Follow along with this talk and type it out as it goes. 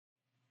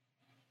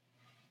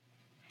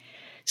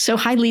So,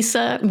 hi,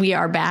 Lisa. We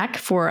are back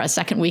for a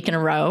second week in a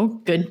row.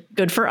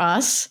 Good for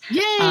us.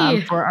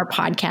 Yay! For our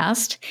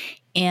podcast.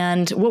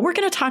 And what we're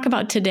going to talk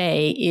about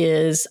today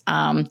is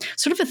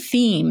sort of a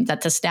theme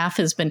that the staff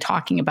has been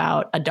talking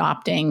about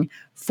adopting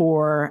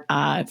for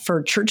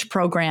church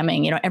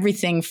programming. You know,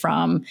 everything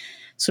from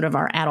sort of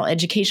our adult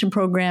education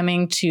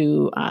programming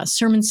to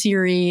sermon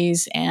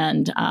series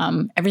and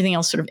everything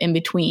else sort of in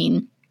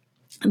between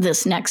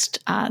this next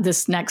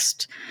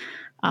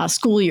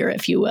school year,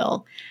 if you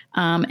will.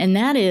 And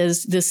that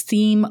is this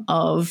theme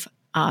of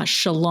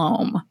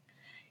shalom.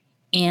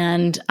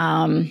 And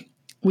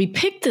we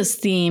picked this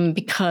theme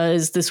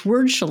because this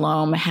word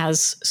shalom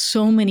has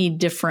so many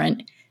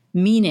different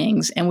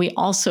meanings. And we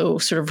also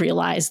sort of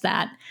realized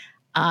that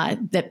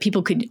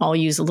people could all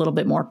use a little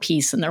bit more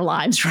peace in their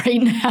lives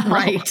right now.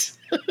 Right.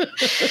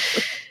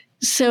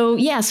 So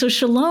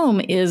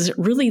shalom is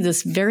really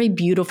this very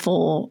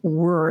beautiful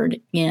word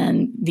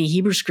in the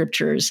Hebrew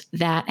scriptures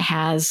that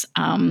has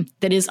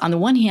that is on the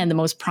one hand the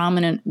most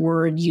prominent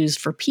word used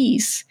for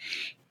peace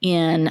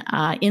in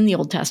the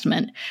Old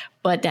Testament,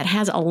 but that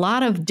has a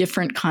lot of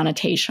different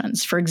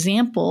connotations. For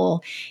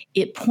example,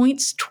 it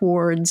points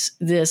towards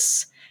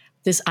this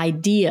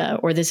idea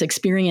or this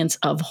experience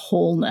of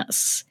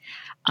wholeness,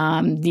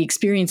 the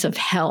experience of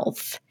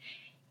health.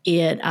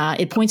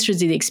 It points to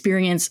the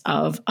experience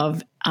of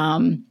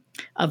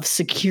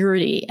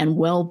security and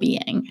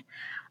well-being.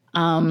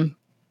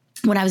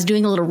 When I was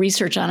doing a little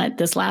research on it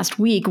this last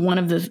week, one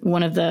of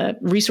the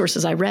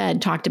resources I read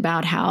talked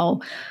about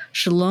how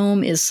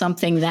shalom is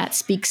something that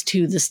speaks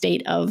to the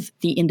state of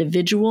the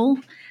individual,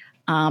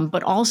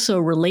 but also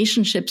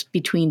relationships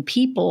between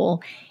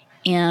people,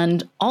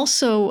 and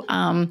also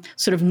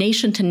sort of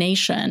nation to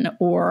nation,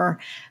 or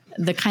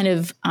the kind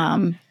of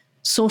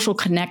social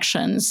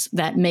connections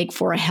that make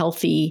for a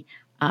healthy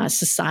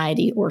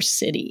society or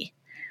city.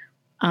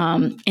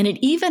 And it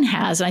even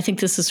has, and I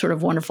think this is sort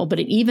of wonderful, but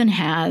it even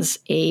has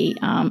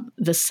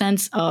the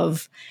sense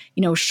of,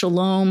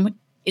 shalom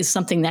is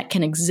something that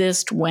can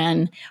exist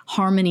when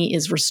harmony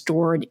is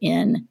restored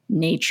in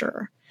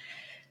nature.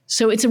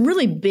 So it's a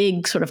really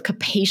big, sort of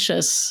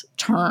capacious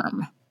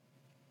term.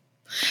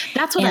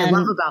 That's what I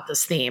love about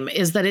this theme,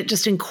 is that it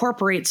just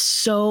incorporates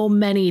so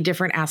many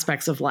different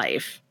aspects of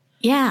life.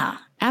 Yeah,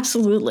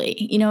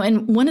 absolutely.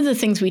 And one of the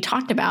things we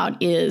talked about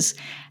is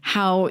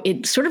how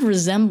it sort of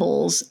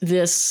resembles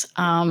this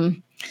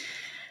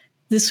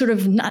sort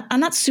of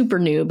not super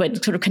new,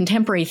 but sort of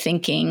contemporary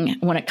thinking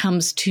when it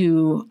comes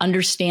to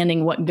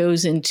understanding what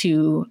goes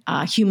into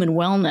human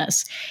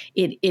wellness.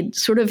 It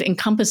sort of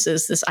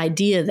encompasses this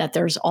idea that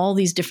there's all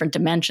these different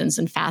dimensions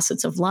and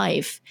facets of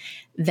life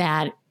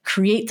that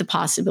create the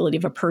possibility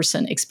of a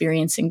person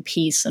experiencing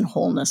peace and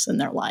wholeness in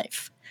their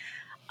life.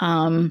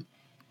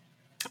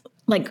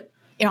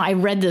 I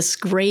read this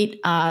great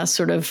it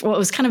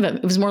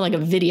was more like a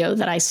video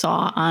that I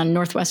saw on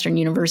Northwestern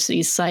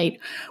University's site,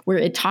 where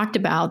it talked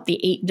about the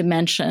 8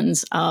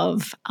 dimensions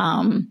of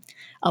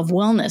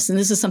wellness. And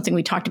this is something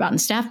we talked about in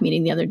staff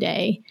meeting the other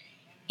day,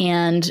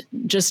 and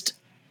just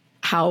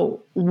how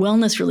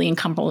wellness really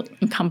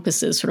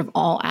encompasses sort of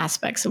all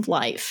aspects of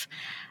life.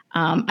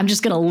 I'm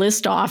just going to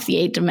list off the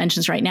 8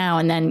 dimensions right now,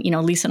 and then,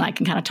 Lisa and I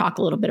can kind of talk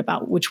a little bit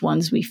about which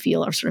ones we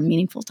feel are sort of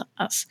meaningful to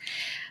us.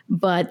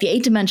 But the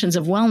 8 dimensions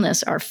of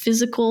wellness are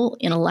physical,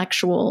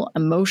 intellectual,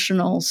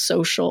 emotional,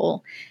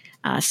 social,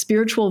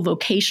 spiritual,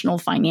 vocational,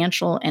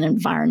 financial, and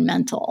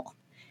environmental.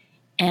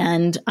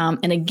 And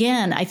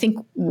again, I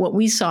think what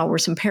we saw were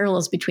some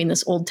parallels between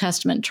this Old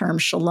Testament term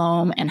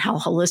shalom and how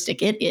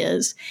holistic it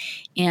is,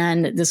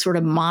 and this sort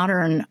of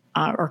modern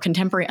or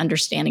contemporary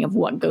understanding of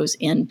what goes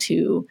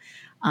into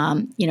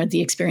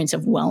the experience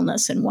of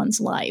wellness in one's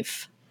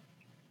life.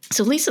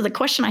 So, Lisa, the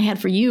question I had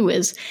for you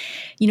is,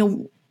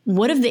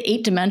 what of the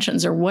 8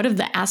 dimensions, or what of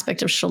the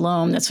aspect of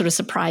shalom that sort of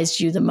surprised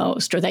you the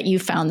most, or that you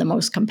found the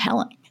most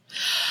compelling?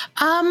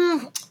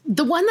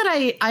 The one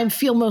that I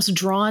feel most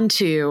drawn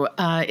to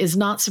is,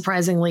 not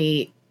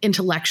surprisingly,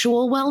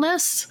 intellectual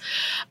wellness.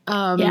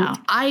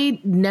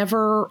 I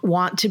never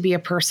want to be a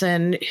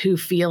person who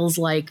feels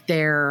like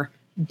they're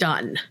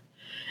done.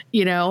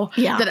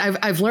 That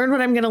I've learned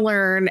what I'm going to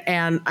learn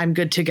and I'm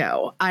good to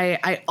go.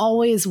 I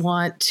always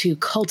want to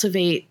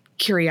cultivate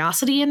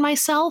curiosity in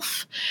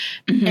myself,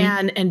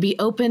 and be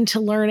open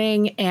to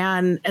learning.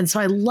 And so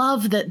I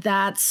love that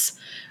that's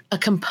a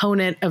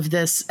component of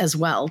this as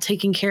well,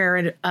 taking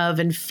care of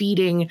and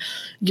feeding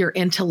your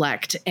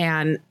intellect,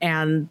 and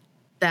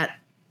that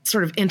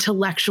sort of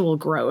intellectual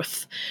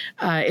growth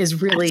is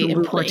really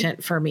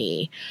important for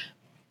me.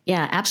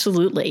 Yeah,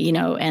 absolutely.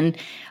 The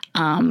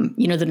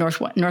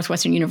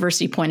Northwestern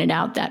University pointed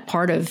out that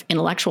part of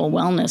intellectual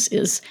wellness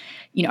is,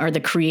 are the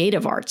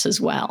creative arts as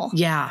well.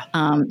 Yeah.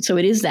 So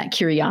it is that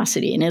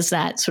curiosity, and is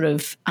that sort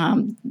of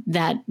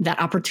that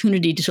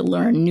opportunity to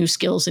learn new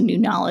skills and new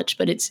knowledge.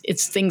 But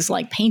it's things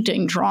like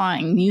painting,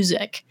 drawing,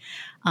 music,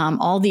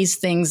 all these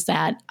things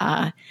that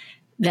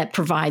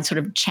provide sort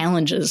of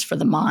challenges for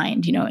the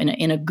mind,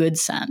 in a good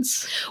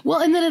sense. Well,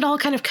 and then it all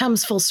kind of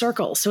comes full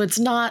circle. So it's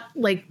not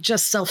like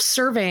just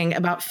self-serving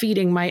about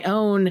feeding my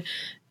own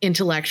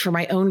intellect for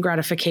my own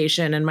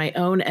gratification and my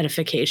own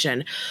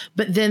edification.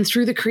 But then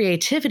through the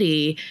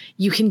creativity,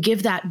 you can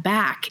give that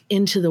back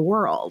into the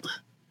world.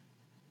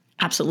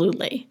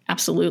 Absolutely.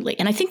 Absolutely.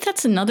 And I think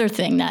that's another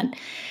thing that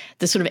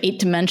the sort of 8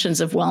 dimensions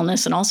of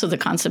wellness and also the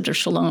concept of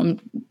shalom,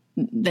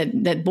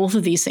 that both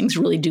of these things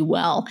really do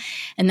well.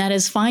 And that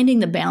is finding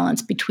the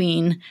balance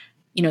between,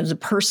 the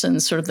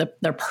person's sort of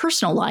their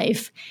personal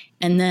life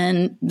and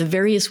then the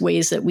various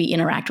ways that we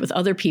interact with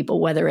other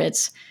people, whether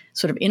it's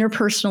sort of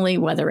interpersonally,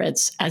 whether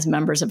it's as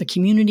members of a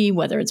community,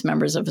 whether it's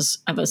members of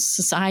a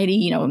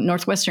society.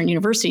 Northwestern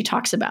University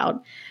talks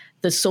about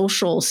the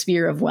social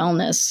sphere of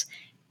wellness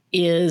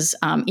is,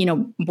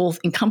 both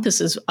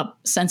encompasses a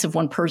sense of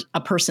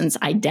a person's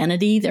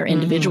identity, their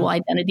individual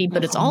identity,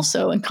 but it's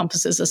also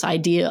encompasses this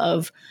idea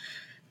of,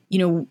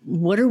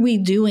 what are we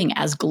doing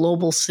as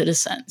global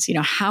citizens?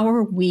 How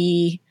are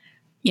we,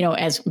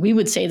 as we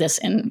would say this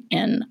in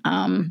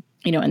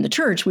the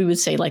church, we would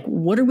say, like,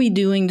 what are we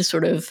doing to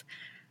sort of,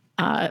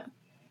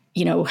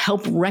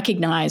 help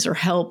recognize or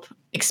help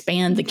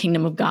expand the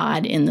kingdom of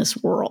God in this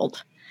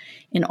world?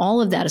 And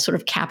all of that is sort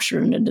of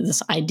captured into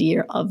this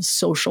idea of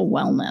social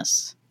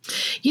wellness.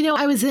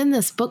 I was in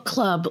this book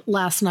club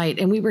last night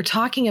and we were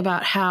talking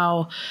about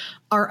how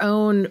our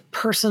own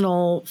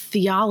personal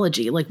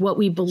theology, like what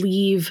we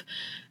believe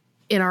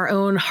in our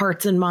own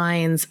hearts and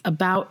minds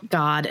about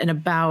God and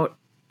about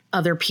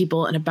other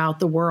people and about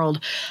the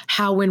world,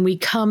 how when we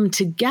come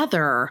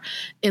together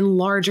in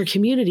larger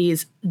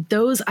communities,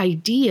 those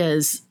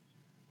ideas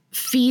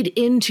feed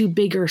into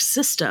bigger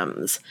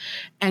systems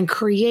and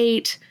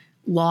create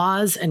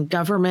laws and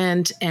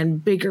government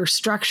and bigger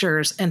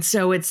structures. And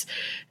so it's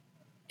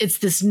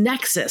this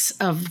nexus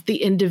of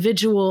the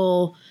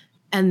individual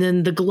and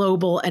then the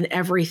global and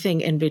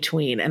everything in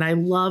between. And I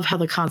love how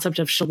the concept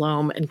of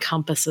shalom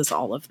encompasses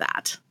all of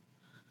that.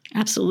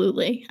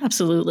 Absolutely.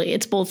 Absolutely.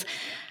 It's both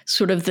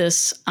sort of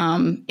this,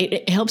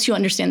 it helps you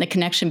understand the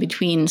connection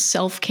between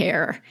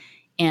self-care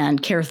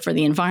and care for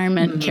the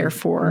environment, care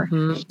for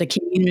the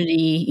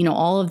community,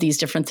 all of these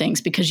different things,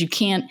 because you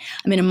can't,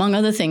 among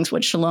other things,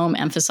 what Shalom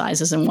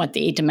emphasizes and what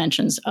the 8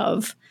 dimensions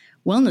of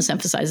wellness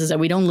emphasizes that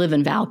we don't live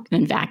in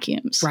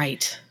vacuums.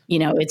 Right.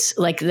 It's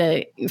like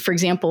for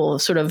example,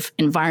 sort of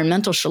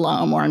environmental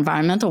shalom or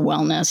environmental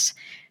wellness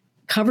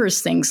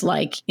covers things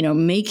like,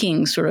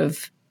 making sort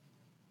of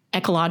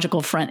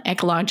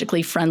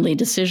ecologically friendly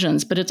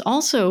decisions, but it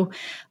also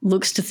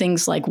looks to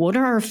things like, what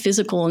are our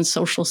physical and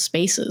social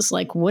spaces?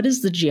 Like, what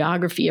is the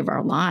geography of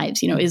our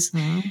lives? Is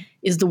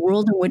the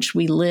world in which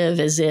we live,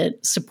 is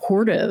it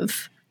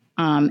supportive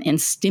and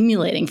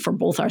stimulating for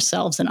both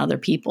ourselves and other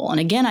people? And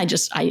again,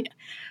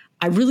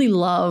 I really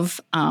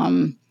love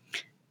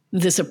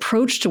this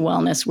approach to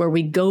wellness where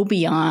we go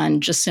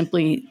beyond just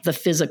simply the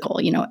physical,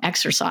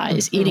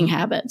 exercise, eating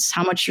habits,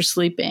 how much you're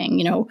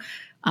sleeping,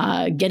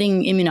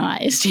 getting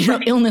immunized,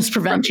 illness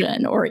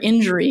prevention or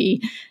injury,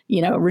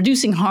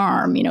 reducing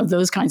harm,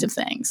 those kinds of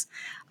things,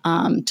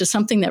 to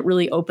something that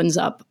really opens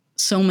up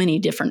so many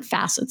different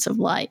facets of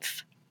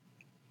life.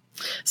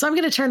 So I'm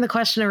going to turn the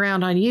question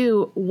around on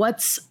you.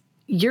 What's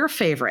your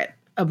favorite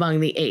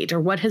among the 8,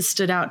 or what has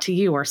stood out to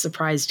you or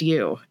surprised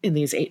you in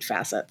these 8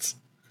 facets?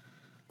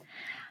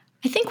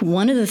 I think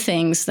one of the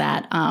things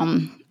that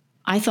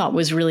I thought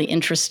was really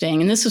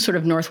interesting, and this is sort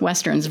of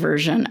Northwestern's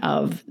version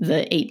of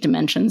the 8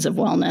 dimensions of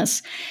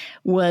wellness,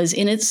 was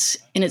in its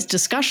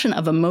discussion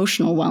of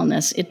emotional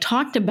wellness, it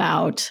talked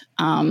about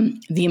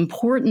the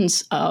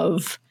importance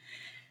of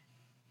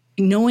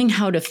knowing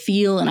how to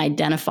feel and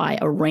identify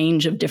a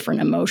range of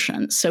different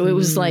emotions. So it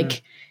was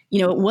like,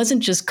 it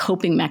wasn't just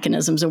coping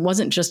mechanisms. It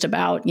wasn't just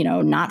about,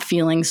 not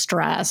feeling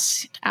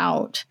stressed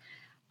out.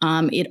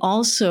 It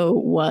also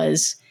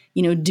was,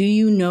 do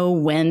you know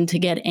when to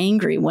get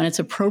angry, when it's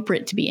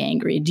appropriate to be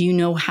angry? Do you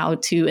know how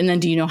to, and then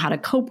do you know how to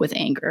cope with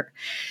anger?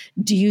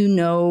 Do you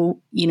know,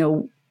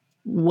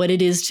 what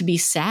it is to be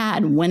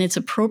sad, when it's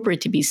appropriate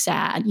to be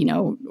sad,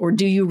 or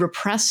do you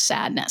repress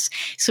sadness?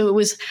 So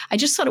I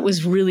just thought it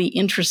was really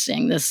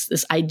interesting.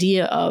 This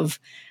idea of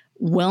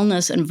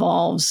wellness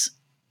involves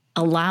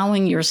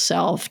allowing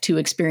yourself to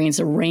experience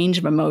a range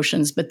of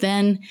emotions, but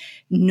then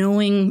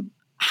knowing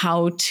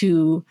how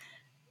to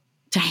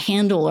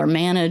handle or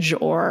manage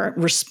or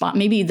respond.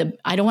 Maybe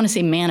I don't want to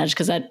say manage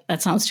because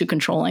that sounds too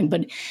controlling,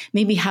 but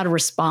maybe how to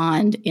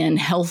respond in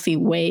healthy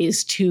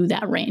ways to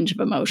that range of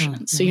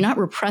emotions. So you're not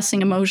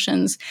repressing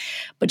emotions,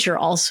 but you're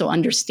also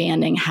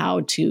understanding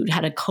how to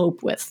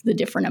cope with the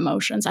different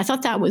emotions. I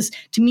thought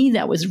to me,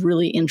 that was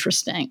really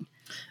interesting.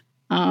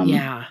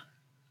 Yeah.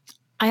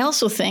 I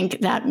also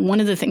think that one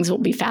of the things that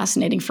will be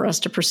fascinating for us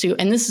to pursue,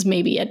 and this is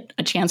maybe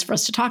a chance for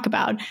us to talk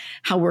about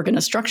how we're going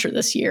to structure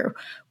this year.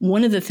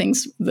 One of the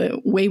things,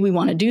 the way we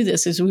want to do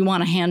this is we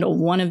want to handle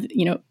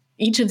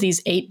each of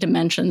these 8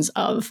 dimensions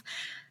of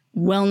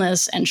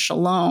wellness and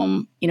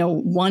shalom,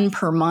 one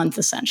per month,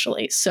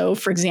 essentially. So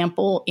for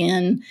example,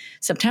 in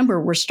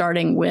September, we're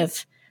starting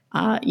with,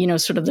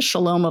 sort of the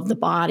shalom of the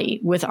body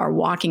with our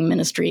walking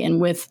ministry and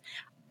with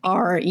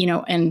our,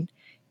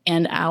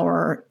 and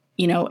our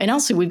and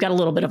also we've got a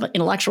little bit of an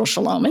intellectual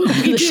shalom and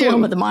the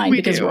shalom of the mind,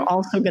 because we're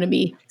also going to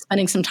be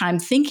spending some time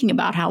thinking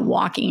about how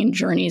walking and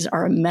journeys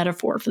are a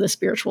metaphor for the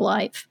spiritual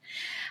life.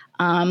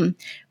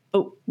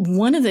 But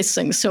one of these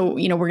things, so,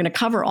 we're going to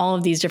cover all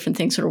of these different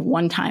things sort of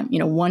one time,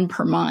 one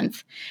per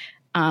month.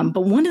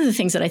 But one of the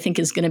things that I think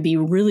is going to be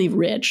really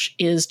rich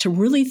is to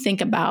really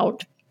think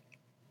about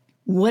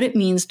what it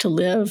means to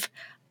live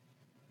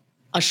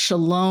a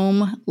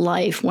shalom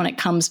life when it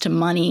comes to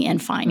money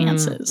and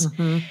finances.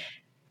 Mm-hmm.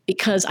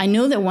 Because I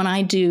know that when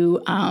I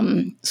do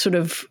sort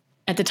of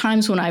at the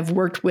times when I've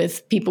worked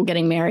with people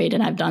getting married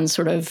and I've done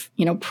sort of,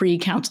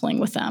 pre-counseling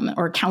with them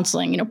or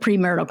counseling,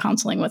 premarital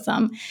counseling with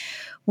them,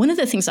 one of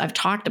the things I've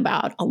talked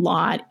about a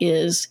lot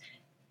is,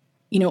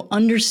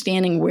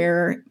 understanding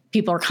where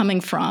people are coming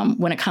from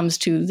when it comes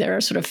to their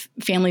sort of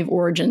family of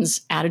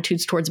origins,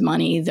 attitudes towards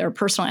money, their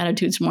personal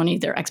attitudes to money,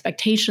 their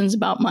expectations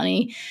about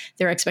money,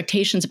 their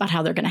expectations about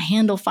how they're going to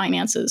handle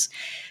finances.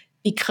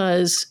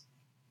 Because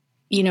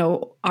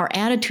our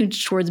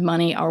attitudes towards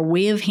money, our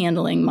way of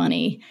handling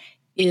money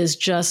is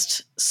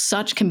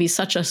can be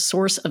such a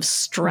source of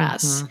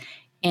stress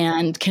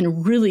and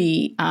can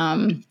really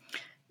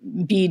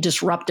be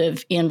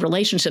disruptive in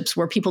relationships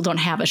where people don't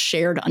have a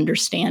shared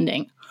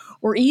understanding,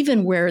 or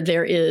even where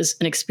there is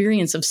an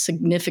experience of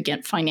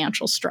significant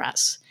financial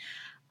stress.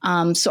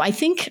 So I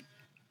think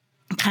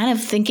kind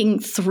of thinking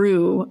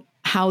through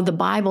how the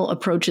Bible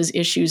approaches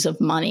issues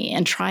of money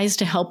and tries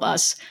to help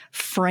us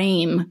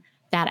frame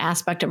that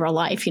aspect of our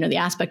life, the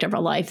aspect of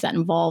our life that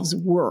involves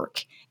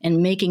work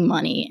and making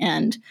money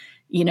and,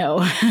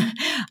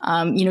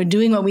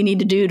 doing what we need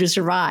to do to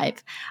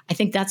survive. I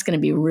think that's going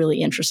to be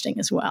really interesting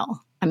as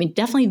well. I mean,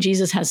 definitely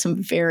Jesus has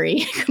some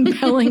very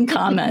compelling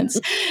comments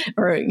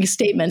or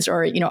statements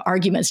or,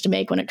 arguments to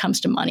make when it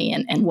comes to money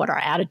and what our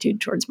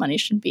attitude towards money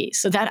should be.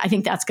 So I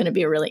think that's going to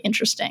be a really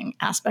interesting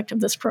aspect of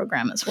this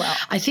program as well.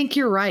 I think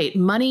you're right.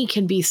 Money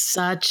can be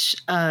such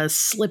a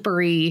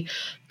slippery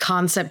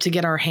concept to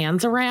get our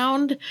hands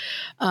around.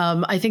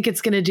 I think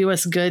it's going to do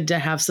us good to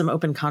have some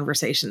open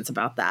conversations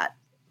about that.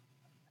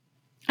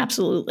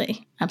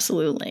 Absolutely.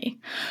 Absolutely.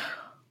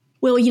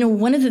 Well,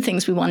 one of the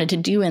things we wanted to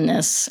do in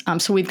this,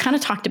 so we've kind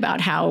of talked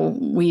about how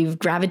we've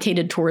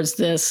gravitated towards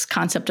this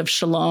concept of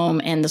shalom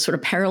and the sort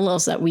of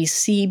parallels that we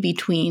see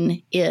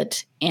between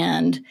it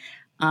and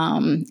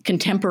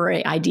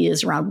contemporary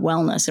ideas around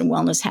wellness, and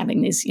wellness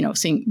having these,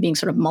 being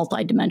sort of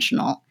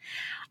multidimensional.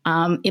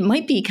 It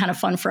might be kind of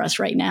fun for us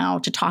right now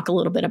to talk a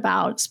little bit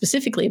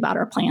specifically about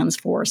our plans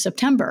for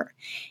September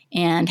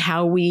and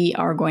how we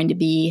are going to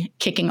be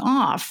kicking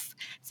off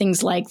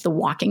things like the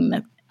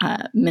walking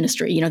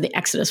ministry, the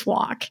Exodus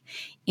Walk,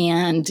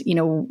 and,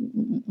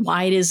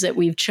 why it is that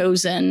we've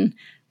chosen,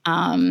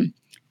 the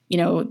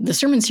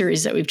sermon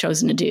series that we've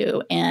chosen to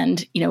do,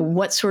 and,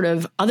 what sort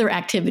of other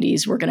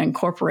activities we're going to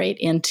incorporate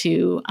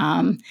into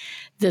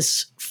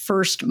this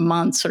first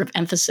month sort of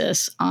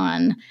emphasis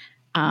on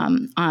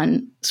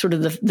sort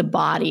of the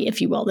body, if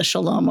you will, the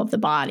shalom of the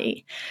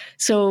body.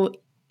 So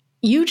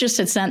you just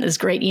had sent this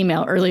great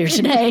email earlier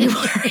today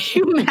where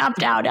you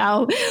mapped out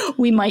how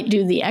we might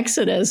do the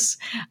Exodus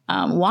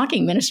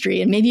walking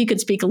ministry. And maybe you could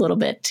speak a little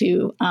bit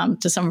to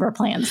some of our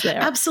plans there.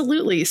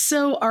 Absolutely.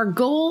 So our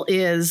goal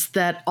is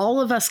that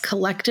all of us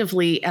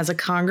collectively as a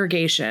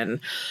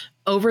congregation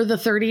over the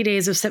 30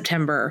 days of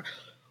September,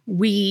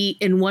 we,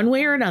 in one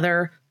way or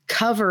another,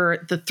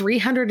 cover the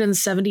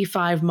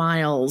 375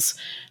 miles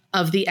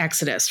of the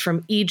Exodus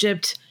from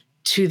Egypt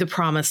to the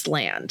Promised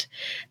Land.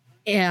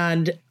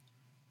 And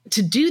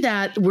to do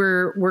that,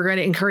 we're going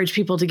to encourage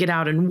people to get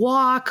out and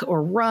walk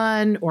or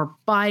run or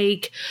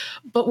bike,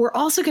 but we're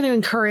also going to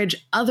encourage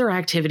other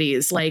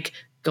activities like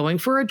going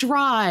for a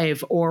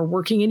drive or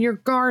working in your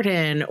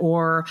garden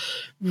or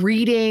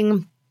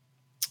reading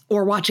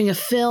or watching a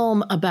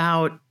film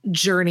about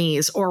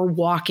journeys or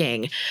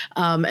walking,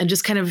 and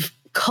just kind of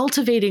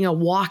cultivating a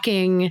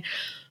walking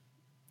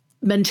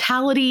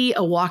mentality,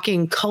 a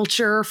walking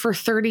culture for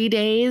 30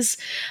 days.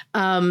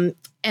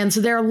 And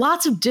so there are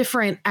lots of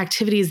different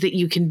activities that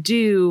you can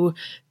do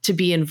to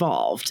be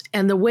involved.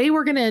 And the way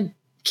we're going to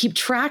keep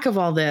track of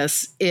all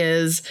this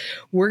is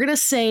we're going to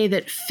say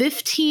that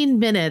 15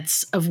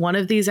 minutes of one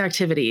of these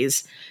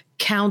activities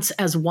counts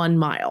as 1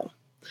 mile.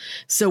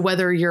 So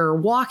whether you're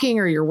walking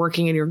or you're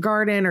working in your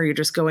garden or you're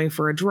just going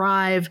for a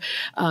drive,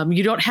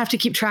 you don't have to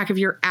keep track of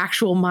your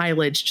actual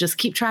mileage. Just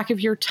keep track of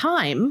your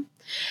time.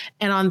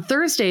 And on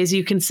Thursdays,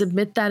 you can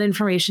submit that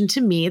information to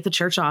me at the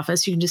church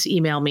office. You can just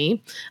email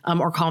me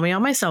or call me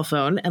on my cell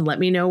phone and let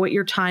me know what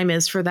your time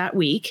is for that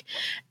week.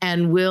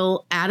 And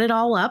we'll add it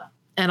all up.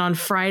 And on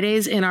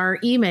Fridays in our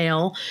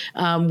email,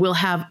 we'll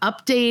have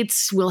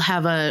updates. We'll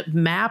have a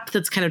map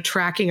that's kind of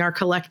tracking our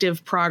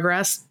collective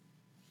progress.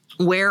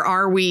 Where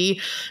are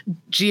we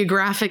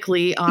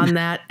geographically on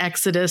that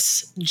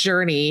Exodus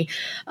journey?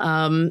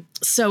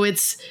 So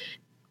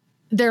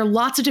there are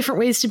lots of different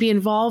ways to be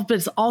involved, but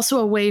it's also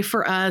a way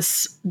for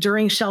us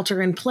during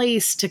shelter in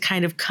place to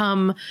kind of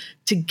come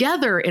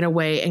together in a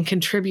way and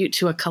contribute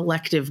to a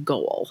collective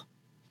goal.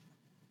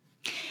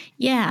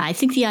 Yeah, I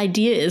think the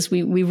idea is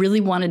we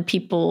really wanted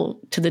people,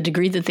 to the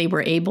degree that they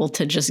were able,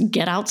 to just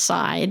get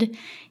outside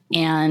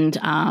and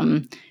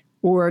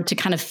or to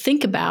kind of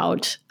think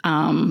about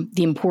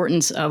the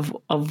importance of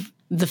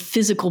the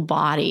physical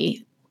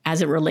body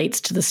as it relates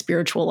to the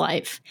spiritual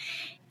life.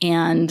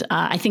 And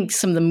I think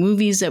some of the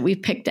movies that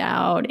we've picked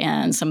out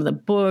and some of the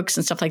books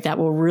and stuff like that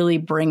will really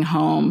bring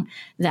home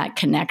that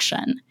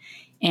connection.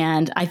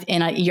 And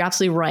you're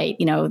absolutely right.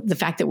 The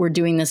fact that we're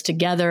doing this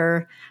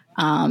together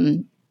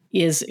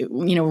is,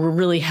 will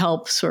really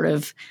help sort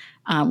of,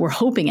 we're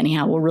hoping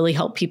anyhow, will really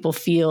help people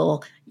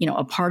feel,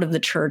 a part of the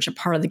church, a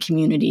part of the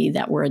community,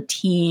 that we're a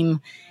team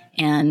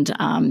and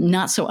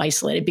not so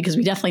isolated, because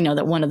we definitely know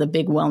that one of the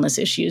big wellness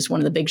issues,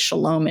 one of the big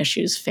Shalom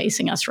issues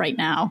facing us right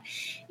now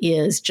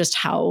is just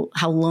how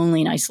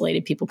lonely and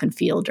isolated people can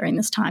feel during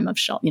this time of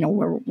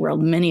where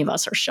many of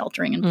us are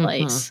sheltering in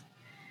place.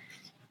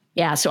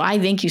 Yeah. So I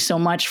thank you so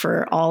much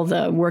for all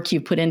the work you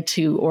put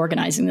into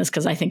organizing this,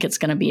 because I think it's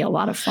going to be a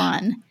lot of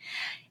fun.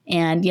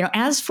 And,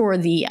 as for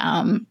the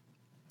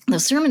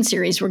sermon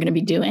series we're going to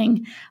be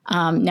doing,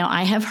 now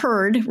I have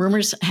heard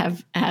rumors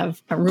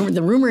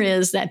the rumor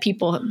is that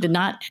people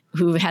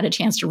who had a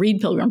chance to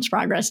read Pilgrim's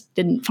Progress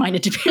didn't find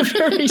it to be a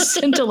very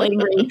scintillating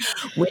read,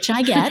 which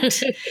I get.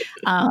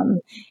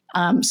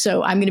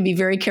 So I'm going to be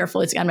very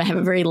careful. I'm going to have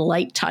a very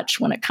light touch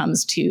when it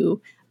comes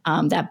to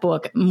that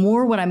book.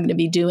 More what I'm going to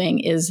be doing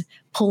is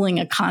pulling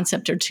a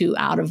concept or two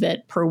out of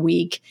it per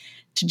week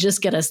to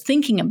just get us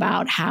thinking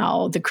about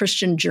how the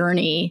Christian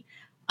journey,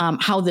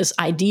 how this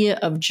idea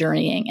of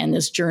journeying and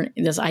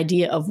this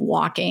idea of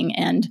walking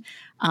and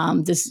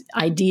this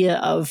idea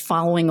of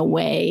following a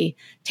way,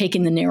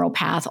 taking the narrow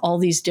path, all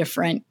these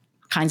different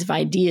kinds of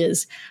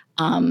ideas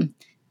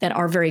that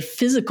are very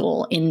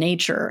physical in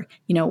nature,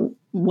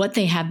 what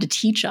they have to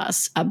teach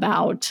us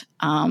about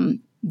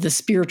the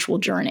spiritual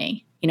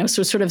journey.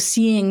 So sort of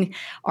seeing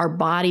our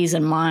bodies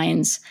and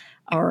minds,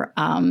 or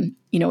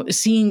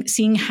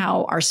seeing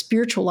how our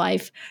spiritual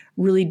life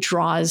really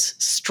draws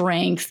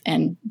strength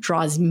and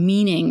draws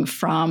meaning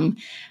from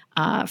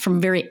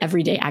very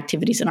everyday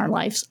activities in our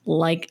lives,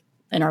 like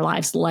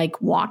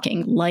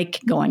walking,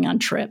 like going on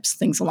trips,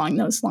 things along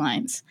those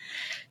lines.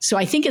 So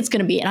I think it's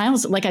going to be, and I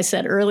also, like I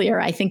said earlier,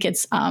 I think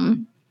it's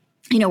we're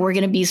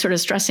going to be sort of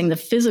stressing the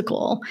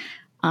physical.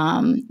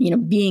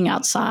 Being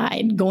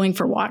outside, going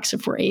for walks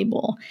if we're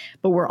able,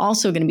 but we're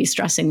also going to be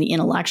stressing the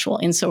intellectual.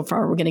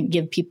 Insofar, we're going to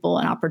give people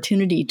an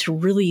opportunity to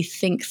really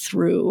think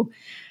through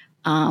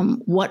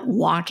what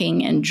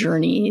walking and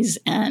journeys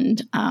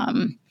and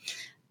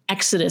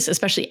Exodus,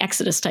 especially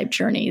Exodus type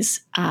journeys,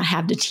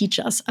 have to teach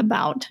us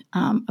about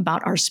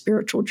our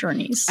spiritual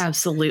journeys.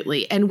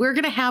 Absolutely. And we're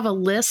going to have a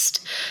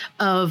list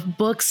of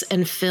books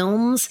and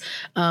films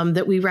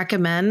that we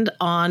recommend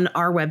on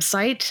our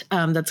website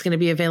that's going to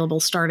be available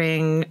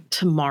starting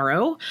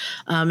tomorrow.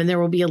 And there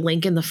will be a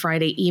link in the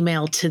Friday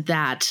email to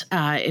that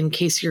in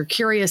case you're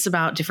curious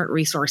about different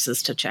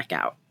resources to check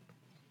out.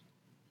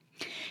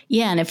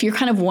 Yeah. And if you're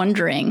kind of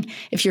wondering,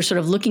 if you're sort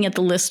of looking at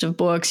the list of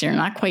books, you're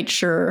not quite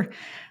sure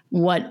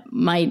what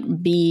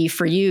might be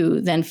for you,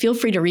 then feel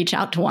free to reach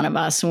out to one of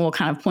us and we'll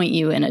kind of point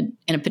you in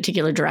a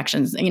particular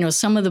direction.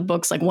 Some of the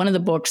books, like the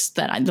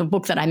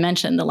book that I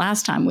mentioned the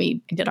last time we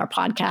did our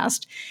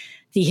podcast,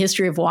 The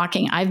History of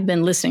Walking, I've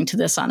been listening to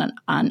this on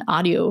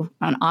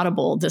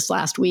Audible this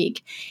last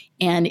week.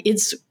 And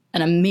it's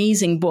an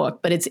amazing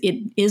book, but it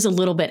is a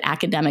little bit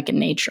academic in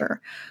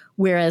nature.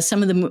 Whereas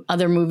some of the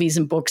other movies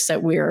and books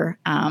that we're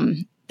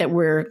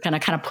going to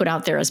kind of put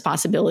out there as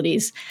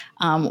possibilities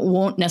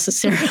won't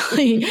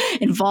necessarily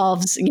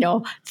involve,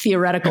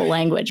 theoretical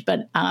language,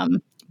 but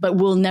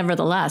will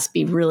nevertheless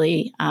be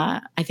really,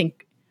 I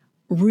think,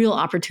 real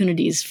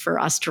opportunities for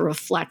us to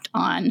reflect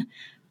on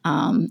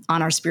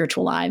our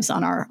spiritual lives,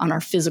 on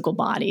our physical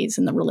bodies,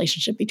 and the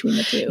relationship between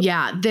the two.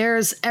 Yeah,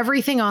 there's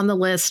everything on the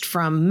list,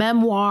 from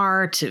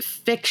memoir to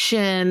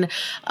fiction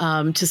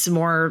to some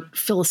more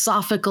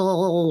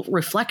philosophical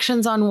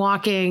reflections on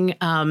walking.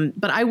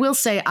 But I will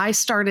say, I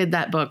started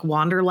that book,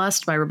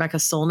 Wanderlust by Rebecca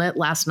Solnit,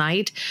 last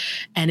night,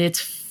 and it's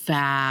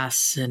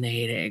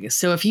fascinating.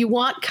 So if you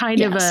want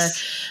kind of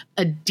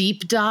a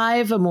deep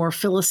dive, a more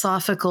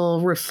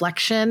philosophical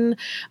reflection,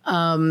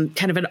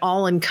 kind of an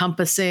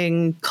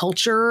all-encompassing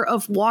culture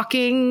of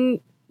walking,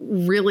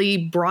 really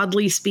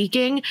broadly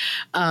speaking,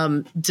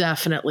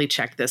 definitely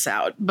check this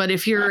out. But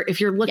if you're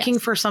looking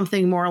for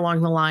something more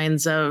along the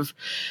lines of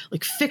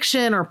like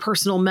fiction or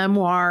personal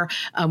memoir,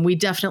 we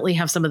definitely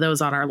have some of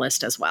those on our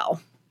list as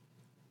well.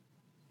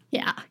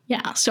 Yeah.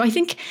 So I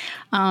think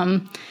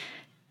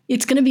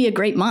it's going to be a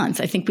great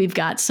month. I think we've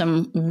got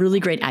some really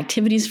great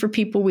activities for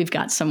people. We've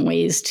got some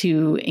ways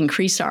to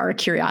increase our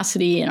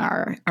curiosity and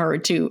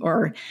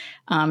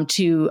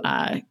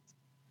to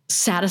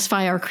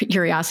satisfy our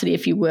curiosity,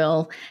 if you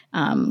will.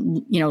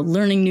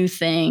 Learning new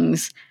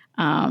things,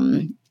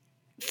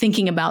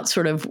 thinking about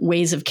sort of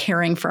ways of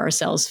caring for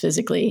ourselves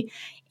physically.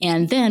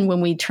 And then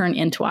when we turn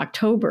into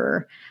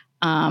October,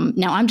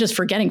 Now I'm just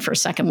forgetting for a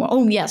second.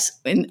 Oh, yes.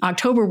 In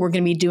October, we're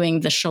going to be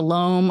doing the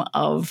Shalom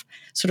of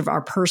sort of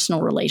our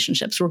personal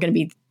relationships. We're going to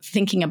be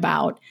thinking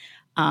about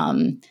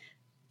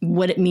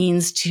what it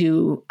means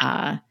to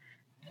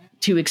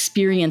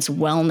experience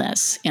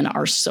wellness in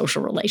our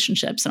social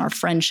relationships and our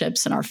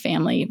friendships and our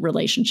family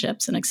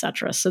relationships and et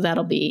cetera. So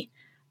that'll be,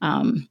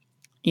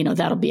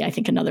 I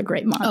think, another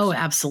great month. Oh,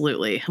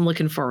 absolutely. I'm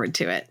looking forward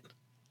to it.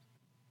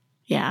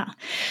 Yeah.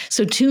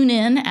 So tune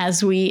in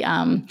as we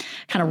kind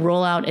of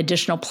roll out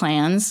additional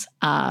plans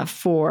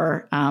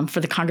for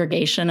the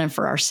congregation and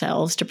for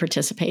ourselves to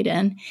participate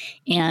in.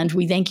 And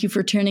we thank you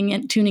for tuning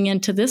in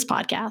to this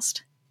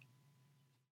podcast.